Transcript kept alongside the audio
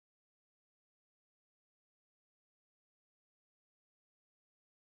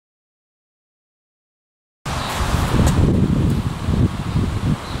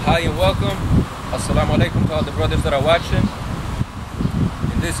Hi and welcome. Assalamu alaikum to all the brothers that are watching.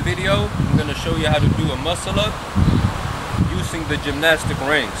 In this video, I'm going to show you how to do a muscle up using the gymnastic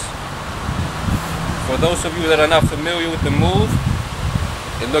rings. For those of you that are not familiar with the move,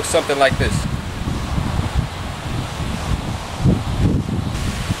 it looks something like this.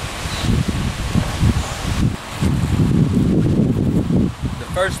 The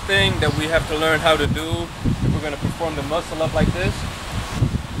first thing that we have to learn how to do if we're going to perform the muscle up like this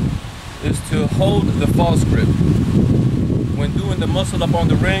is to hold the false grip. When doing the muscle up on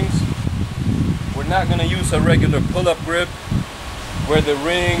the rings, we're not going to use a regular pull-up grip where the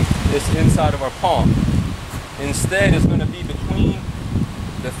ring is inside of our palm. Instead, it's going to be between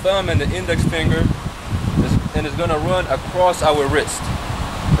the thumb and the index finger, and it's going to run across our wrist.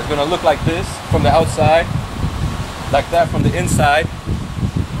 It's going to look like this from the outside, like that from the inside,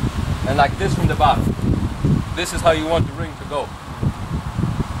 and like this from the bottom. This is how you want the ring to go.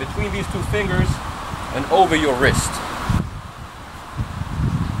 Between these two fingers and over your wrist.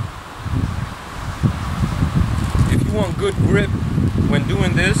 If you want good grip when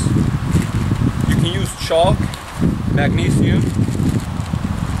doing this, you can use chalk, magnesium.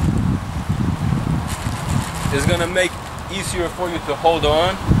 It's gonna make easier for you to hold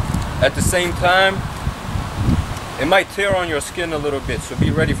on. At the same time, it might tear on your skin a little bit, so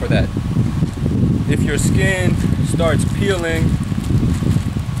be ready for that. If your skin starts peeling,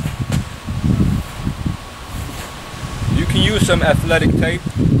 you can use some athletic tape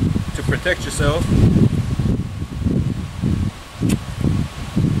to protect yourself.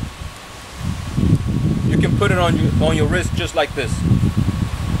 You can put it on your wrist just like this.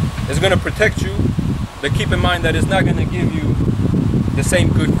 It's going to protect you, but keep in mind that it's not going to give you the same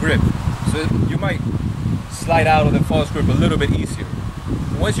good grip. So you might slide out of the false grip a little bit easier.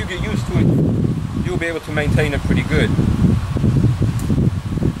 Once you get used to it, you'll be able to maintain it pretty good.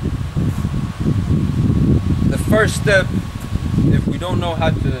 The first step, if we don't know how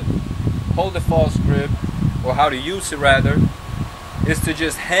to hold the false grip, or how to use it rather, is to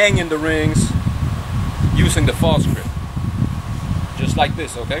just hang in the rings using the false grip. Just like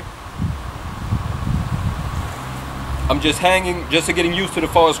this, okay? I'm just hanging, just getting used to the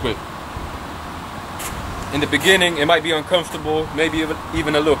false grip. In the beginning, it might be uncomfortable, maybe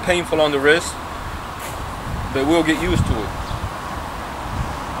even a little painful on the wrist, but we'll get used to it.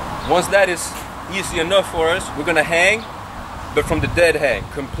 Once that is easy enough for us, we're gonna hang, but from the dead hang,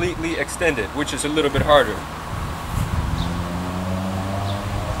 completely extended, which is a little bit harder.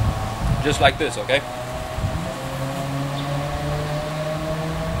 Just like this, okay?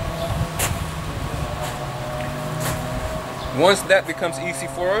 Once that becomes easy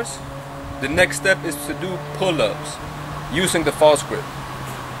for us, the next step is to do pull-ups using the false grip.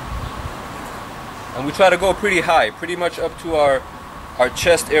 And we try to go pretty high, pretty much up to our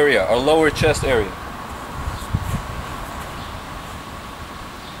chest area, our lower chest area.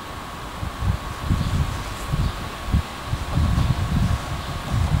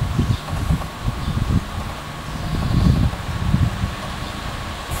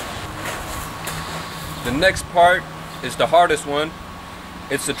 The next part is the hardest one.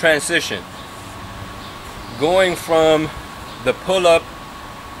 It's the transition. Going from the pull-up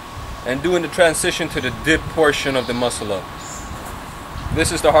and doing the transition to the dip portion of the muscle up.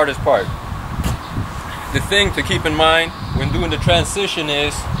 This is the hardest part. The thing to keep in mind when doing the transition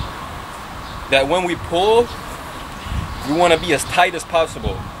is that when we pull, we want to be as tight as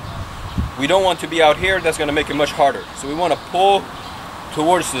possible. We don't want to be out here, that's going to make it much harder. So we want to pull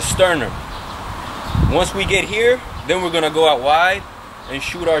towards the sternum. Once we get here, then we're going to go out wide and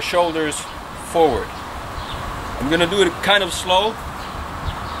shoot our shoulders forward. I'm going to do it kind of slow,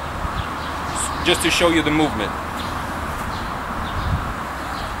 just to show you the movement.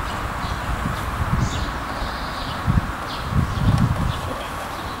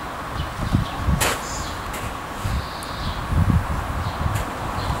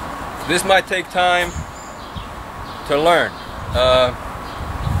 This might take time to learn.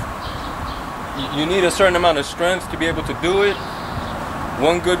 You need a certain amount of strength to be able to do it.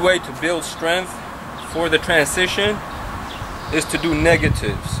 One good way to build strength for the transition is to do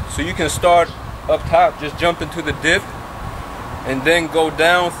negatives. So you can start up top, just jump into the dip, and then go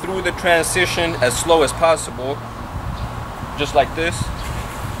down through the transition as slow as possible, just like this.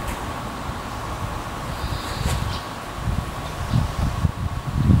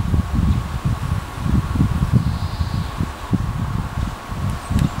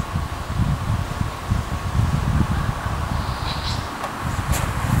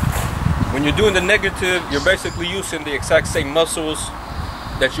 When you're doing the negative, you're basically using the exact same muscles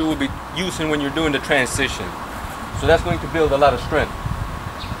that you will be using when you're doing the transition. So that's going to build a lot of strength.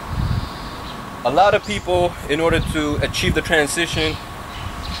 A lot of people, in order to achieve the transition,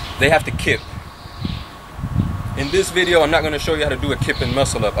 they have to kip. In this video, I'm not going to show you how to do a kip and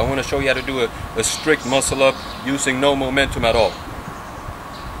muscle up. I want to show you how to do a strict muscle up using no momentum at all.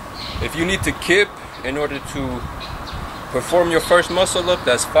 If you need to kip in order to perform your first muscle up,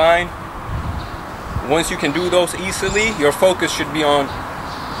 that's fine. Once you can do those easily, your focus should be on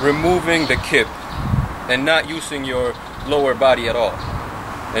removing the kip and not using your lower body at all,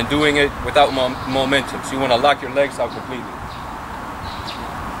 and doing it without momentum. So you want to lock your legs out completely.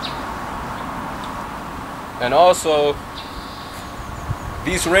 And also,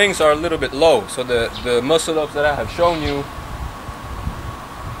 these rings are a little bit low, so the muscle ups that I have shown you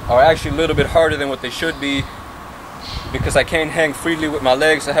are actually a little bit harder than what they should be, because I can't hang freely with my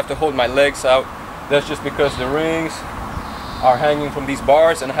legs. I have to hold my legs out. That's just because the rings are hanging from these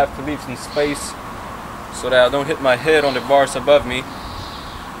bars, and I have to leave some space so that I don't hit my head on the bars above me.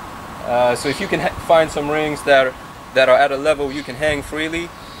 So if you can find some rings that are at a level you can hang freely,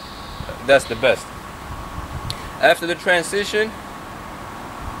 that's the best. After the transition,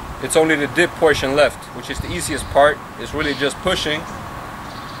 it's only the dip portion left, which is the easiest part. It's really just pushing.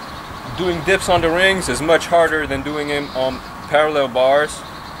 Doing dips on the rings is much harder than doing them on parallel bars,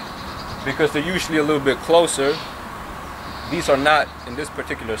 because they're usually a little bit closer. These are not in this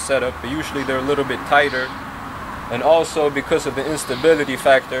particular setup, but usually they're a little bit tighter, and also because of the instability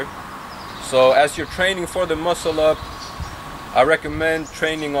factor. So as you're training for the muscle up, I recommend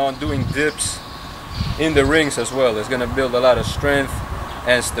training on doing dips in the rings as well. It's going to build a lot of strength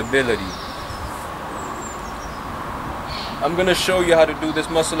and stability. I'm going to show you how to do this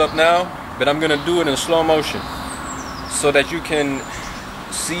muscle up now, but I'm going to do it in slow motion so that you can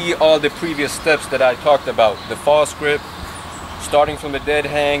see all the previous steps that I talked about. The false grip, starting from the dead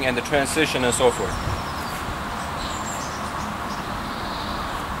hang, and the transition, and so forth.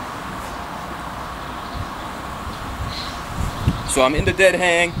 So I'm in the dead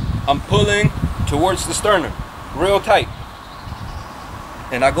hang, I'm pulling towards the sternum, real tight.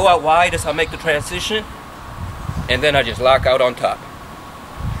 And I go out wide as I make the transition, and then I just lock out on top.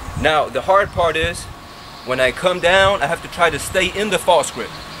 Now, the hard part is, when I come down, I have to try to stay in the false grip,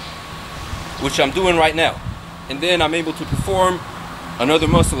 which I'm doing right now. And then I'm able to perform another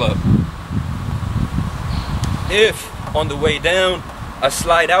muscle up. If, on the way down, I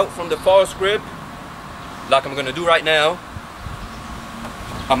slide out from the false grip, like I'm gonna do right now,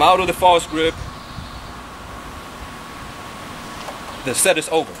 I'm out of the false grip, the set is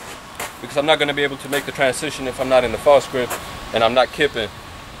over, because I'm not going to be able to make the transition if I'm not in the false grip and I'm not kipping.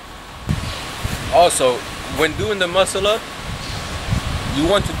 Also, when doing the muscle up, you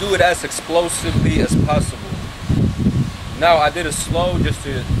want to do it as explosively as possible. Now I did it slow just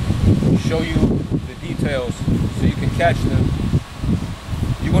to show you the details so you can catch them.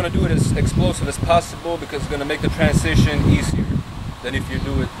 You want to do it as explosive as possible because it's going to make the transition easier than if you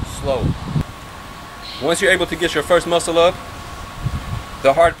do it slow. Once you're able to get your first muscle up,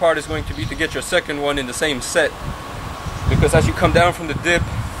 the hard part is going to be to get your second one in the same set, because as you come down from the dip,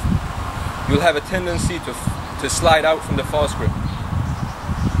 you'll have a tendency to slide out from the false grip.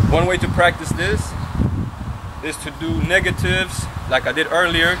 One way to practice this is to do negatives like I did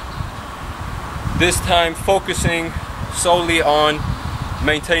earlier, this time focusing solely on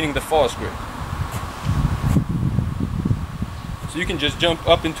maintaining the false grip. So you can just jump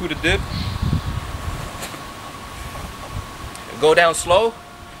up into the dip, go down slow,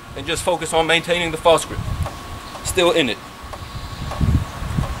 and just focus on maintaining the false grip. Still in it.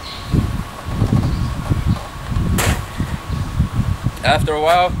 After a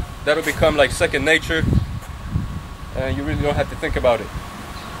while, that'll become like second nature, and you really don't have to think about it.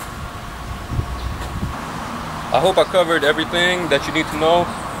 I hope I covered everything that you need to know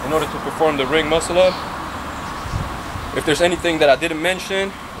in order to perform the ring muscle up. If there's anything that I didn't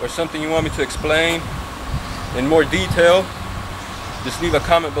mention or something you want me to explain in more detail, just leave a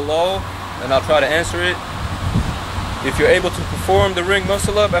comment below and I'll try to answer it. If you're able to perform the ring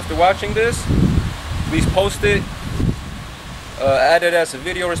muscle up after watching this, please post it, add it as a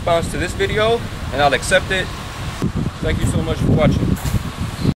video response to this video, and I'll accept it. Thank you so much for watching.